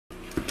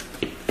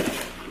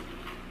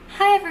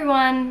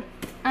everyone.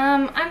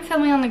 I'm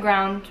filming on the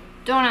ground.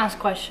 Don't ask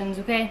questions,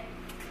 okay?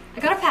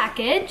 I got a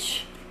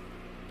package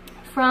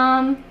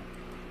from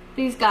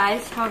these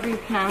guys, however you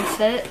pronounce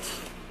it.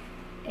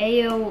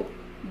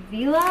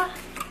 Aovila?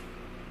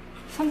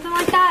 Something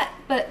like that.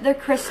 But they're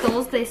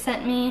crystals. They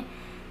sent me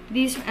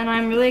these and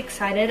I'm really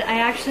excited.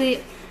 I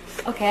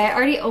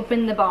already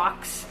opened the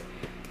box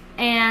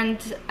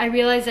and I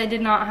realized I did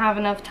not have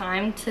enough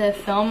time to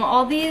film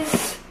all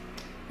these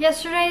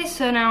yesterday,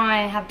 so now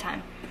I have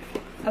time.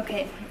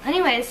 Okay,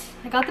 anyways,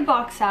 I got the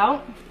box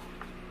out.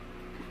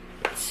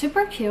 It's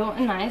super cute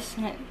and nice,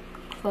 and it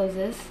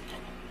closes,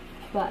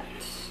 but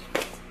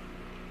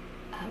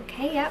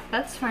okay, yeah,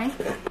 that's fine.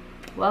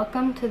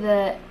 Welcome to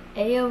the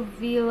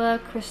Aovila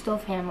crystal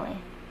family.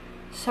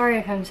 Sorry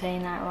if I'm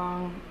saying that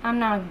wrong. I'm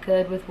not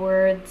good with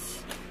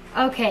words.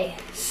 Okay,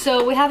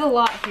 so we have a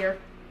lot here.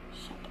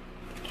 Shut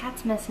up.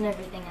 Cat's messing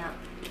everything up.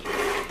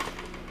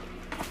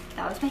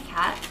 That was my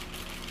cat.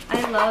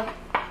 I love...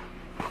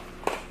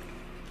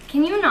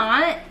 Can you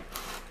not?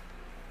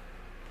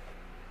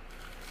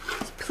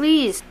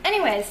 Please.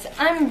 Anyways,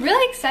 I'm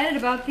really excited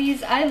about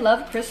these. I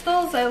love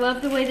crystals. I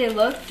love the way they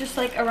look, just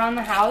like around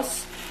the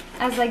house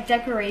as like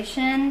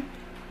decoration.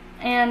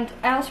 And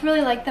I also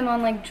really like them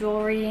on like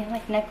jewelry,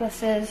 like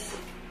necklaces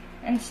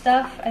and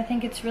stuff. I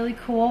think it's really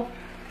cool.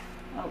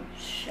 Oh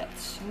shit,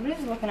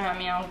 somebody's looking at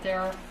me out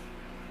there.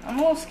 I'm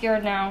a little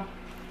scared now.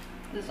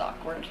 This is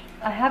awkward.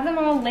 I have them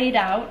all laid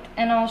out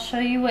and I'll show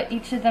you what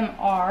each of them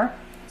are.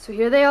 So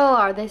here they all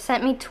are. They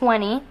sent me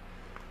 20.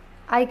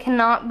 I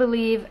cannot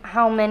believe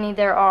how many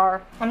there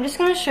are. I'm just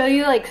gonna show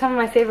you like some of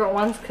my favorite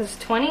ones because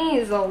 20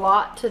 is a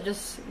lot to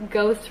just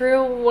go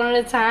through one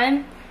at a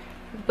time.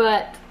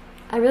 But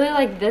I really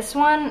like this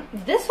one.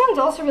 This one's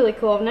also really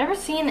cool. I've never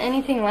seen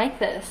anything like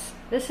this.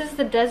 This is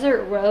the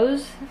Desert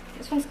Rose.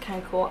 This one's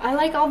kind of cool. I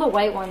like all the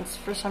white ones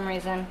for some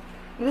reason.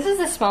 This is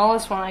the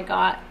smallest one I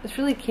got. It's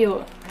really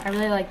cute. I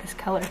really like this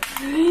color.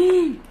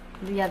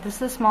 Yeah, this is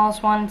the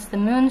smallest one. It's the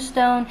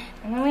Moonstone.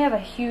 And then we have a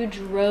huge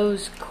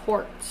rose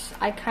quartz.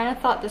 I kind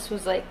of thought this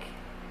was like,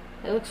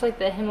 it looks like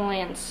the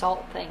Himalayan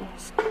salt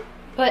things.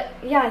 But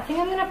yeah, I think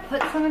I'm going to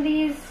put some of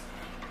these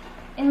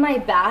in my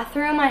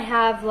bathroom. I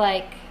have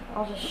like,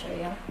 I'll just show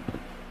you.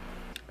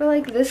 But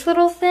like this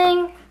little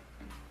thing,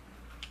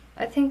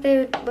 I think they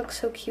would look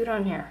so cute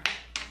on here.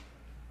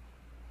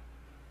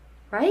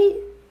 Right?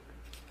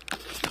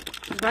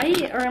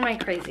 Right? Or am I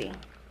crazy?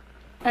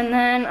 And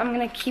then I'm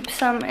gonna keep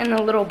some in the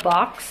little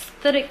box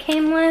that it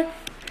came with.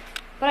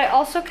 But I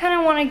also kind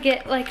of want to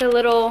get like a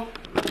little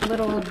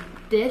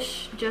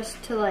dish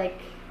just to like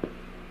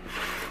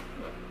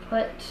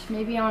put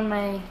maybe on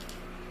my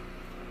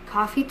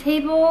coffee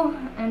table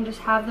and just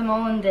have them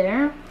all in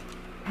there.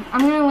 I'm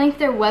gonna link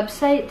their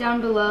website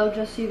down below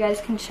just so you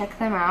guys can check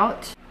them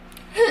out.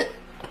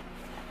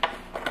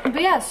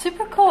 But yeah,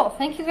 super cool.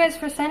 Thank you guys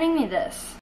for sending me this.